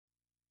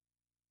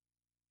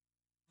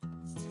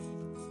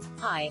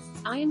Hi,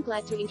 I am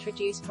glad to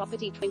introduce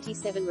Property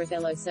 27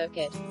 Ravello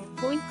Circuit.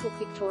 Point Cook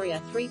Victoria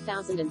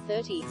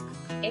 3030.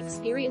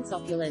 Experience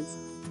Opulence.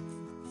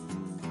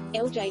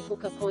 LJ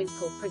Hooker Point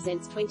Cook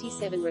presents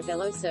 27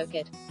 Ravello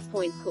Circuit.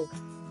 Point Cook.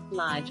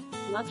 Large,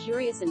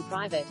 luxurious and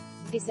private,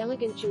 this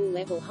elegant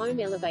dual-level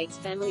home elevates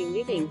family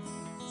living.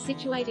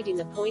 Situated in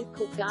the Point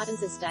Cook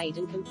Gardens estate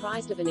and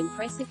comprised of an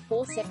impressive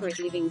 4 separate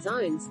living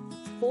zones,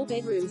 4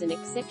 bedrooms and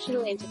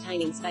exceptional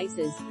entertaining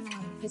spaces.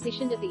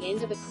 Positioned at the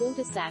end of a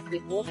cul-de-sac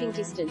with walking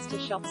distance to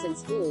shops and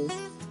schools,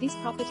 this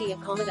property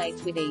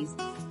accommodates with ease.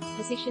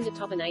 Positioned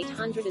atop an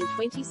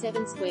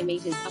 827 square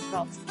meters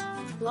approx.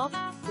 block,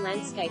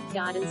 landscaped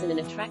gardens and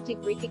an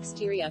attractive brick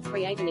exterior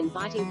create an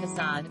inviting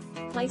facade,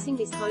 placing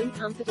this home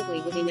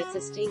comfortably within its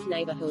esteemed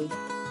neighborhood.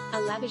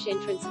 A lavish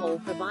entrance hall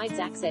provides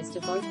access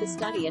to both the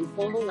study and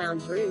formal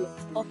lounge room,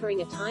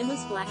 offering a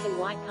timeless black and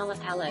white color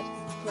palette,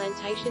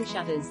 plantation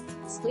shutters,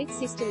 split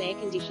system air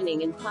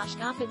conditioning and plush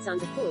carpets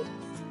underfoot.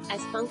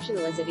 As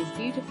functional as it is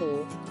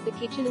beautiful, the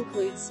kitchen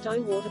includes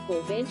stone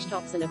waterfall bench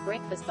tops and a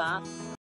breakfast bar.